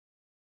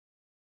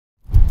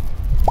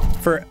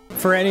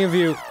For any of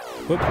you...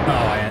 Whoop,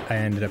 oh, I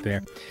ended up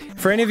here.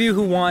 For any of you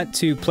who want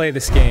to play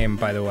this game,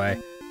 by the way,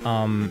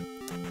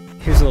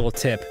 here's a little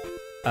tip.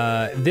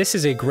 This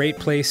is a great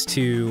place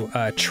to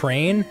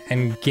train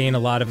and gain a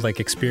lot of, like,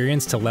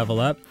 experience to level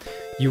up.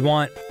 You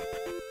want...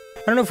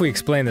 I don't know if we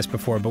explained this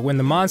before, but when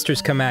the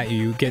monsters come at you,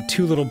 you get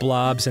 2 little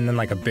blobs and then,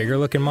 like, a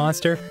bigger-looking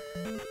monster.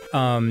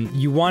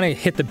 You want to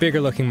hit the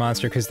bigger-looking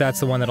monster because that's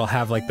the one that'll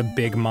have, like, the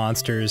big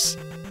monsters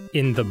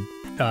in the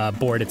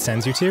board it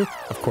sends you to.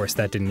 Of course,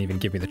 that didn't even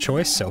give me the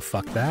choice, so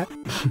fuck that.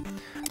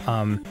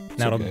 Now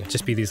it'll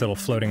just be these little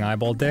floating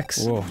eyeball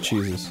dicks. Whoa,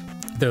 Jesus.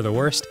 They're the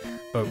worst.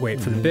 But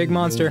wait for the big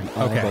monster.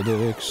 Okay. Eyeball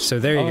dicks. So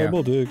there you go.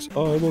 Eyeball dicks.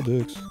 Eyeball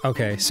dicks.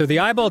 Okay, so the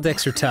eyeball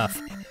dicks are tough.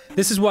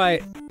 This is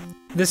why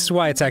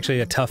it's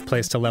actually a tough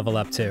place to level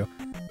up to.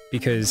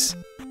 Because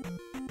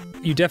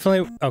you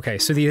definitely... Okay,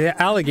 so the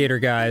alligator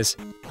guys...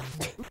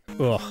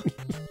 Ugh.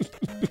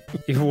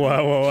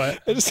 What?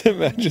 I just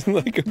imagine,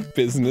 like, a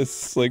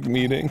business, like,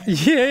 meeting.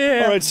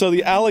 Yeah! Alright, so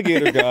the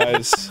alligator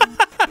guys...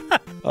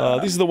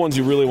 these are the ones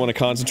you really want to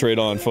concentrate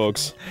on,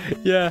 folks.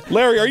 Yeah.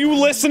 Larry, are you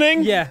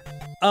listening? Yeah.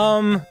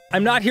 I'm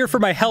not here for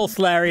my health,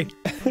 Larry.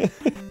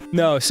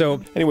 No,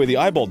 so... Anyway, the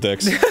eyeball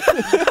dicks.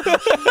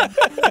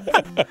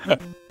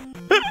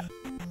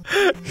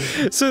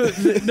 So,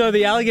 no,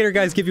 the alligator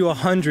guys give you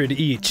 100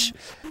 each.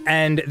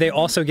 And they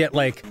also get,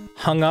 like,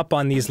 hung up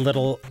on these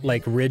little,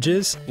 like,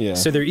 ridges. Yeah.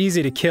 So they're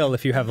easy to kill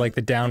if you have, like,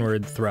 the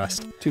downward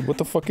thrust. Dude, what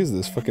the fuck is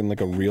this? Fucking, like,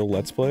 a real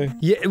Let's Play?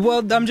 Yeah,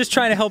 well, I'm just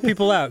trying to help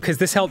people out, because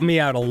this helped me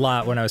out a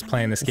lot when I was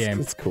playing this game.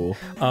 That's cool.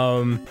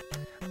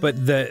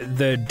 But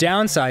the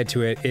downside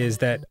to it is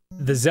that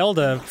the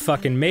Zelda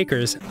fucking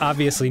makers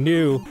obviously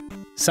knew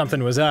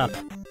something was up.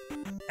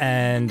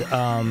 And,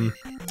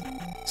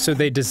 so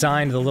they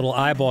designed the little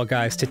eyeball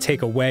guys to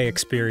take away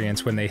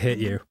experience when they hit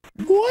you.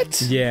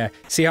 What? Yeah.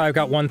 See how I've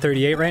got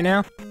 138 right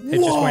now? It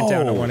just went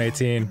down to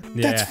 118.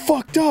 Yeah. That's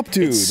fucked up,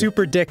 dude. It's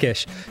super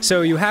dickish.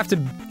 So you have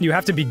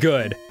to be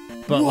good.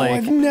 But Whoa, like,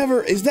 I've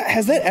never... has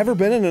that ever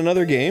been in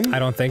another game? I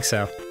don't think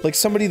so. Like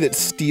somebody that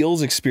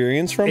steals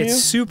experience from you?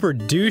 It's super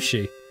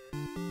douchey.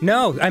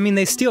 No, I mean,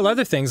 they steal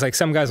other things, like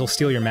some guys will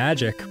steal your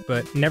magic,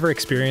 but never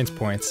experience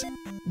points.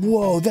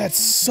 Whoa, that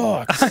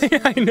sucks.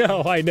 I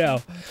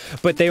know.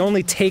 But they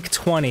only take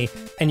 20,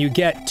 and you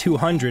get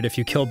 200 if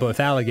you kill both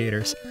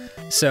alligators.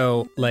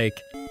 So, like,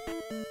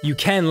 you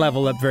can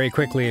level up very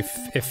quickly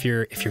if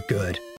you're good.